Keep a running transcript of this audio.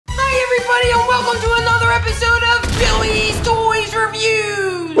welcome to another episode of Billy's Toys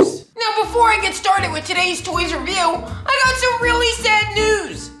Reviews! Now before I get started with today's Toys Review, I got some really sad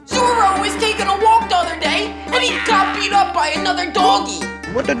news. Zuru was taking a walk the other day, and he got beat up by another doggy.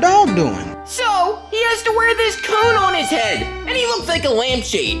 What the dog doing? So, he has to wear this cone on his head, and he looks like a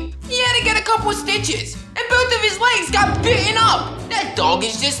lampshade. He had to get a couple stitches, and both of his legs got bitten up. That dog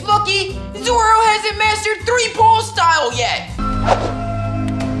is just lucky Zuru hasn't mastered 3-ball style yet.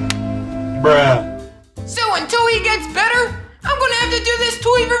 Bruh. So until he gets better, I'm gonna have to do this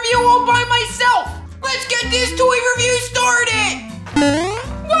toy review all by myself. Let's get this toy review started.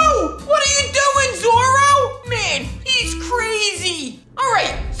 Whoa, what are you doing, Zuru? Man, he's crazy. All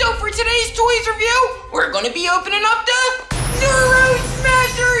right, so for today's toys review, we're gonna be opening up the Zuru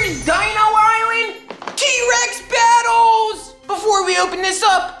Smashers Dino Island T-Rex Battles. Before we open this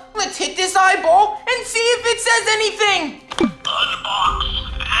up, let's hit this eyeball and see if it says anything. Unbox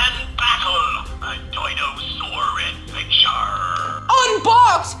and battle a dinosaur adventure.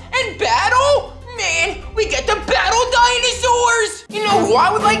 Unbox and battle? Man, we get to battle dinosaurs! You know who I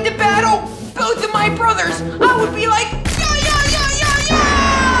would like to battle? Both of my brothers. I would be like, yeah, yeah, yeah, yeah,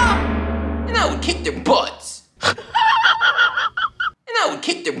 yeah! And I would kick their butts. And I would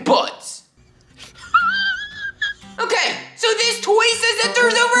kick their butts. Okay, so this toy says that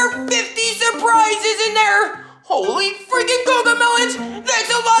there's over 50 surprises in there. Holy freaking cocomelons, that's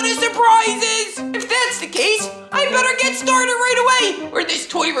a lot of surprises! If that's the case, I better get started right away, or this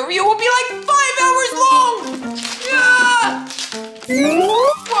toy review will be like 5 hours long! Yeah!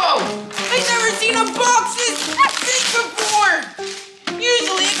 Whoa, I've never seen a box this big before!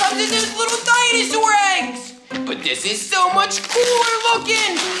 Usually it comes in those little dinosaur eggs, but this is so much cooler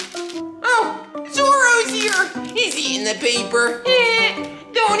looking! Oh, Zuru's here! He's eating the paper.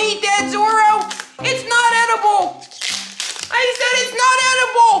 Don't eat that, Zuru! It's not edible! I said it's not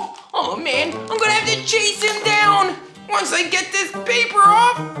edible! Oh man, I'm gonna have to chase him down! Once I get this paper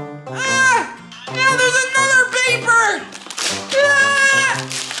off... Ah! Now there's another paper! Ah!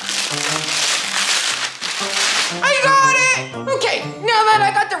 I got it! Okay, now that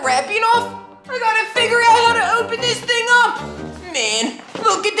I got the wrapping off, I gotta figure out how to open this thing up! Man,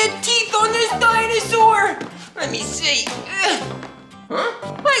 look at the teeth on this dinosaur! Let me see. Huh?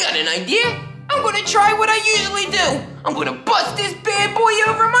 I got an idea! I'm gonna try what I usually do. I'm gonna bust this bad boy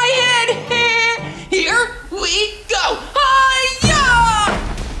over my head. Here we go. Hi-ya!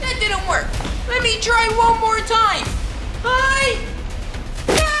 That didn't work. Let me try one more time.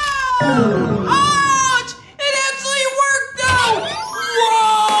 Hi-ya! Ouch! It actually worked though!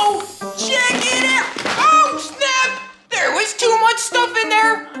 Whoa! Check it out! Oh, snap! There was too much stuff in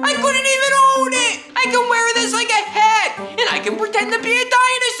there. I couldn't even hold it. I can wear this like a hat, and I can pretend to be a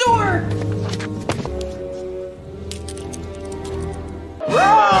dinosaur.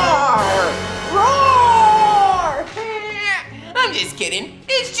 Roar! Roar! I'm just kidding.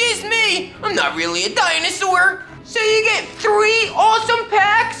 It's just me. I'm not really a dinosaur. So you get 3 awesome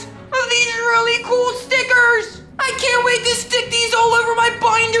packs of these really cool stickers. I can't wait to stick these all over my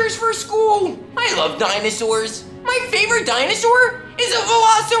binders for school. I love dinosaurs. My favorite dinosaur is a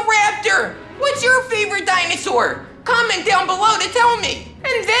velociraptor. What's your favorite dinosaur? Comment down below to tell me.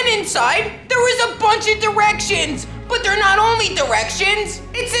 And then inside, there was a bunch of directions. But they're not only directions,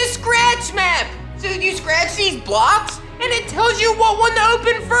 it's a scratch map. So you scratch these blocks, and it tells you what one to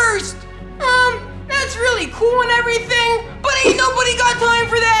open first. That's really cool and everything, but ain't nobody got time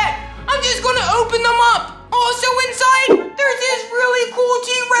for that. I'm just gonna open them up. Also inside, there's this really cool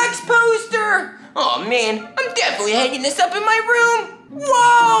T-Rex poster. Oh man, I'm definitely hanging this up in my room.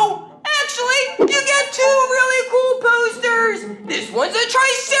 Whoa! Actually, you get 2 really cool posters. This one's a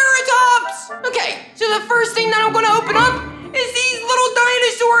Triceratops. Okay, so the first thing that I'm gonna open up is these little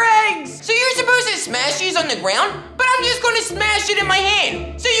dinosaur eggs. So you're supposed to smash these on the ground, but I'm just gonna smash it in my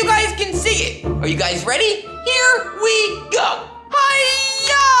hand so you guys can see it. Are you guys ready? Here we go.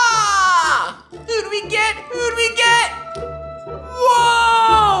 Hi-ya! Who'd we get? Who'd we get?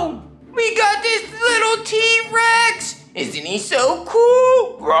 Whoa! We got this little T-Rex. Isn't he so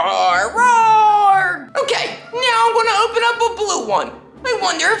cool? Roar, roar! Okay, now I'm gonna open up a blue one. I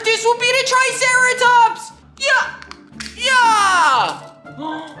wonder if this will be the Triceratops. Yeah! Yeah!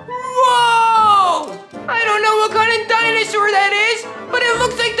 Whoa! I don't know what kind of dinosaur that is, but it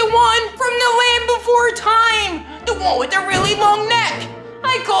looks like the one from the Land Before Time. The one with the really long neck.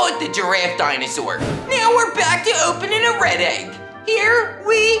 I call it the giraffe dinosaur. Now we're back to opening a red egg. Here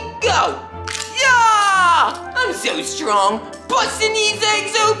we go. Yeah! I'm so strong. Busting these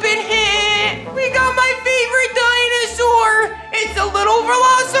eggs open. We got my favorite dinosaur. It's a little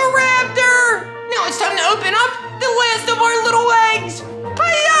velociraptor. Now it's time to open up the last of our little eggs.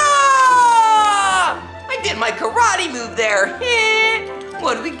 Hi-ya! my karate move there.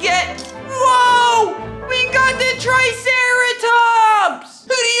 What do we get? Whoa! We got the Triceratops!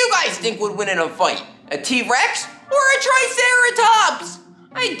 Who do you guys think would win in a fight? A T-Rex or a Triceratops?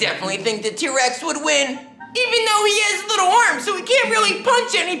 I definitely think the T-Rex would win, even though he has little arms, so he can't really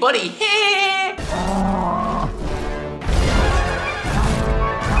punch anybody.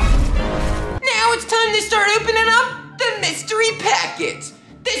 Now it's time to start opening up the mystery packets.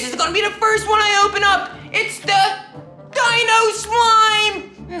 This is gonna be the first one I open up. It's the Dino slime.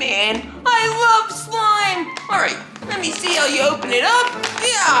 Man, I love slime. All right, let me see how you open it up.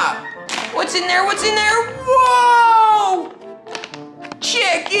 Yeah. What's in there? What's in there? Whoa!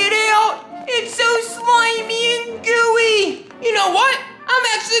 Check it out. It's so slimy and gooey. You know what? I'm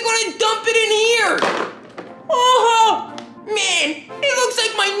actually gonna dump it in here. Oh, man, it looks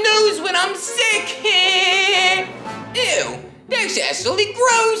like my nose when I'm sick. Ew, that's actually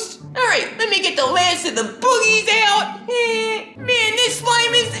gross. All right, let me get the last of the boogies out. Man, this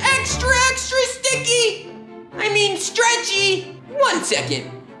slime is extra sticky. I mean stretchy. 1 second,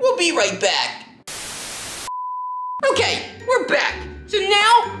 we'll be right back. Okay, we're back. So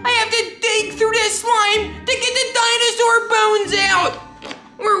now I have to dig through this slime to get the dinosaur bones out.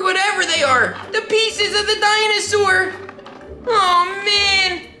 Or whatever they are, the pieces of the dinosaur. Oh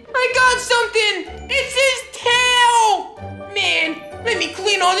man, I got something. It's his tail. Man, let me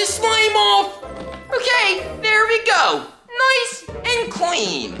clean all this slime off. Okay, there we go. Nice and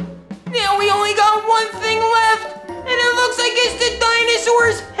clean. Now we only got one thing left, and it looks like it's the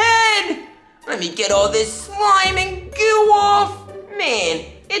dinosaur's head. Let me get all this slime and goo off. Man,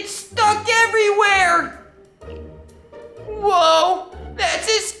 it's stuck everywhere. Whoa, that's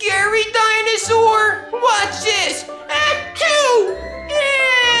a scary dinosaur. Watch this. Act 2.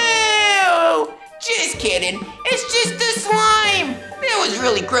 Ew. Just kidding. It's just the slime. That was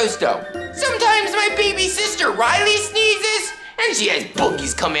really gross though. Sometimes my baby sister Riley sneezes and she has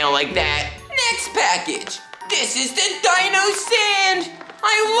boogies come out like that. Next package. This is the Dino sand.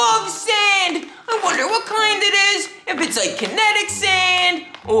 I love sand. I wonder what kind it is. If it's like kinetic sand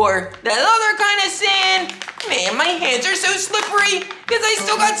or that other kind of sand. Man, my hands are so slippery because I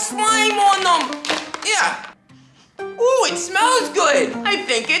still got slime on them. Yeah. Ooh, it smells good. I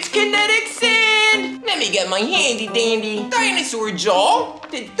think it's kinetic sand. Let me get my handy dandy dinosaur jaw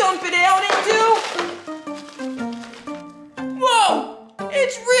to dump it out into. Whoa,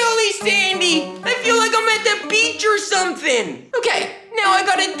 it's really sandy. I feel like I'm at the beach or something. Okay, now I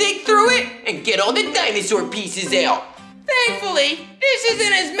gotta dig through it and get all the dinosaur pieces out. Thankfully, this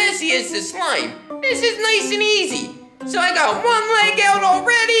isn't as messy as the slime. This is nice and easy. So I got one leg out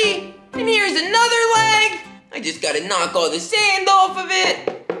already, and here's another leg. I just gotta knock all the sand off of it.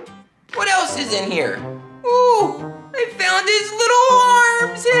 What else is in here? Ooh, I found his little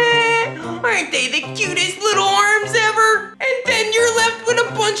arms. Aren't they the cutest little arms ever? And then you're left with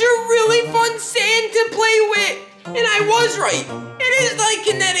a bunch of really fun sand to play with. And I was right. It is like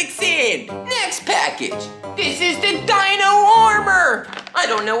kinetic sand. Next package. This is the Dino armor. I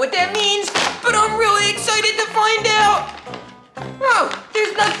don't know what that means, but I'm really excited to find out. Oh,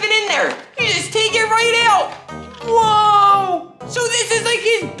 there's nothing in there. You just take it right out. Whoa! So this is like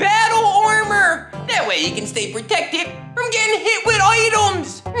his battle armor. That way he can stay protected from getting hit with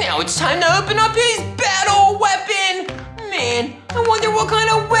items. Now it's time to open up his battle weapon. Man, I wonder what kind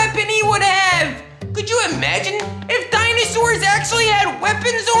of weapon he would have. Could you imagine if dinosaurs actually had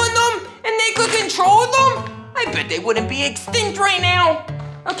weapons on them and they could control them? I bet they wouldn't be extinct right now.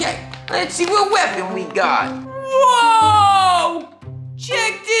 Okay, let's see what weapon we got. Whoa!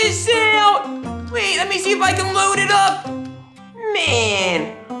 Check this out. Wait, let me see if I can load it up.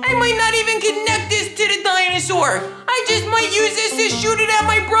 Man, I might not even connect this to the dinosaur. I just might use this to shoot it at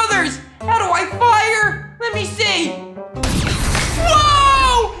my brothers. How do I fire? Let me see.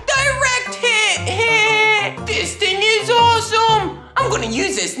 Whoa! Direct hit! This thing is awesome. I'm gonna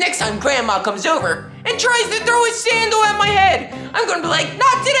use this next time Grandma comes over and tries to throw a sandal at my head. I'm gonna be like,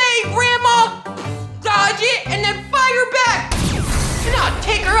 not today, Grandma! Dodge it and then fire back. And I'll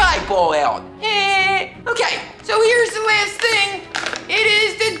take her eyeball out. Okay, so here's the last thing. It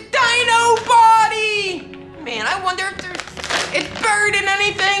is the Dino body. Man, I wonder if it's buried in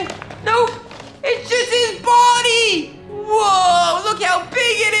anything. Nope, it's just his body. Whoa, look how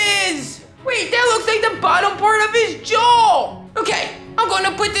big it is. Wait, that looks like the bottom part of his jaw. Okay, I'm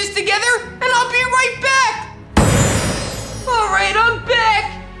gonna put this together and I'll be right back. All right, I'm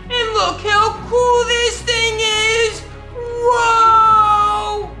back. And look how cool this thing is.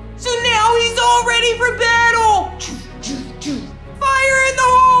 Whoa! So now he's all ready for battle. Fire in the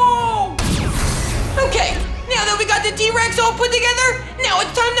hole! Okay, now that we got the T-Rex all put together, now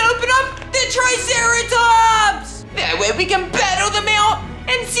it's time to open up the Triceratops! way we can battle them out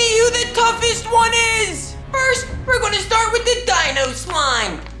and see who the toughest one is. First, we're gonna start with the Dino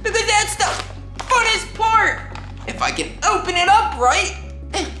slime, because that's the funnest part. If I can open it up right.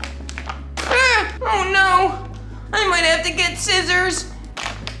 Oh no, I might have to get scissors.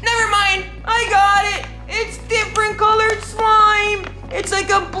 Never mind, I got it. It's different colored slime. It's like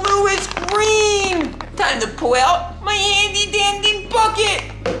a bluish green. Time to pull out my handy dandy bucket.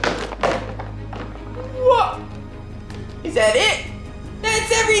 Whoa, is that it?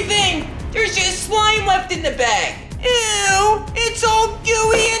 That's everything. There's just slime left in the bag. Ew, it's all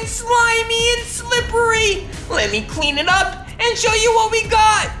gooey and slimy and slippery. Let me clean it up and show you what we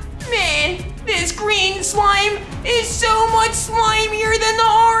got. Man, this green slime is so much slimier than the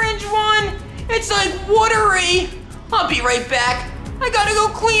orange one. It's like watery. I'll be right back. I gotta go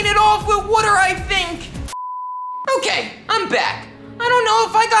clean it off with water, I think. Okay, I'm back. I don't know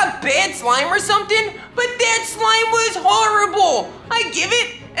if I got bad slime or something, but that slime was horrible. I give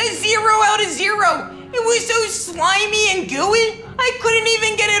it a 0 out of 0. It was so slimy and gooey, I couldn't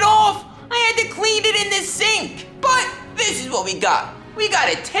even get it off. I had to clean it in the sink. But this is what we got. We got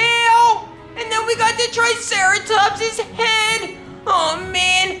a tail, and then we got the Triceratops' head. Oh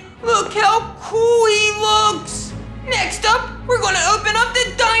man, look how cool he looks. Next up, we're gonna open up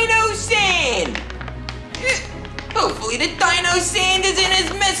the Dino sand. Hopefully the Dino sand isn't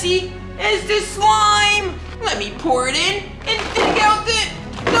as messy as the slime. Let me pour it in and dig out the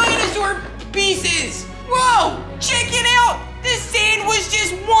dinosaur pieces. Whoa, check it out. The sand was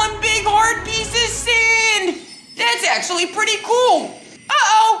just one big hard piece of sand. That's actually pretty cool.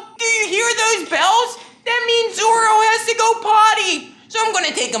 Uh-oh, do you hear those bells? That means Zuru has to go potty. So I'm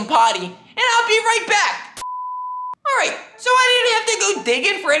gonna take him potty, and I'll be right back. All right, so I didn't have to go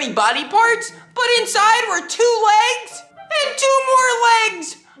digging for any body parts, but inside were 2 legs and 2 more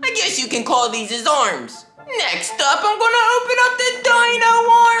legs. I guess you can call these his arms. Next up, I'm gonna open up the Dino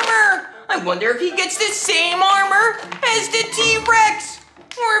armor. I wonder if he gets the same armor as the T-Rex,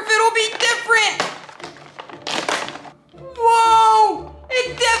 or if it'll be different. Whoa,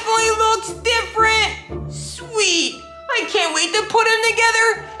 it definitely looks different. Sweet, I can't wait to put him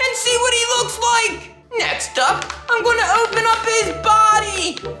together and see what he looks like. Next up, I'm gonna open up his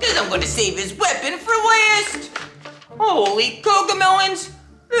body, because I'm gonna save his weapon for last. Holy cocomelons,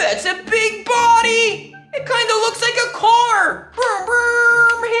 that's a big body. It kind of looks like a car. Vroom, vroom.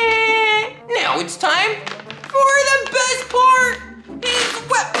 Now it's time for the best part, his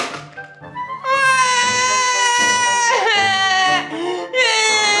weapon.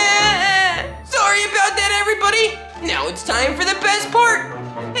 Sorry about that, everybody. Now it's time for the best part,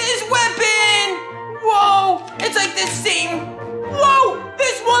 his weapon. Whoa, it's like the same. Whoa,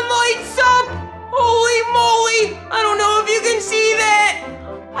 this one lights up. Holy moly, I don't know if you can see that.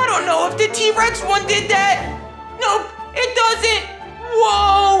 I don't know if the T-Rex one did that. Nope, it doesn't.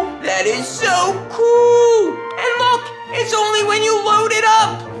 Whoa, that is so cool. And look, it's only when you load it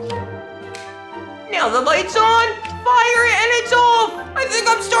up. Now the light's on, fire it, and it's off. I think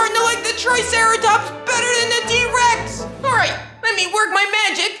I'm starting to like the Triceratops better than the T-Rex. All right, let me work my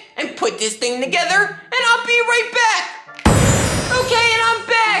magic and put this thing together, and I'll be right back. Okay, and I'm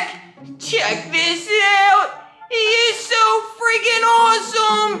back. Check this out. He is so freaking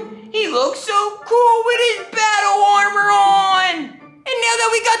awesome. He looks so cool with his battle armor on. And now that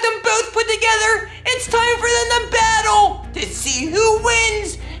we got them both put together, it's time for them to battle to see who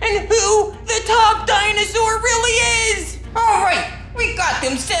wins and who the top dinosaur really is. All right, we got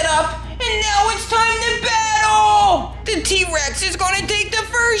them set up, and now it's time to battle. The T-Rex is gonna take the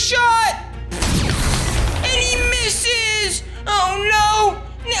first shot. And he misses. Oh no,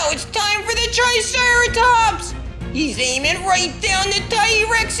 now it's time for the Triceratops. He's aiming right down the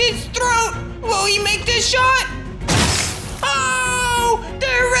T-Rex's throat. Will he make the shot? Oh,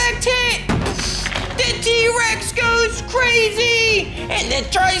 direct hit. The T-Rex goes crazy, and the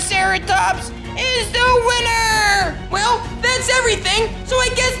Triceratops is the winner. Well, that's everything, so I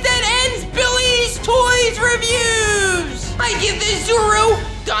guess that ends Billy's Toys Reviews. I give the Zuru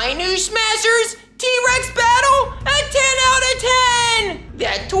Dino Smashers T-Rex battle a 10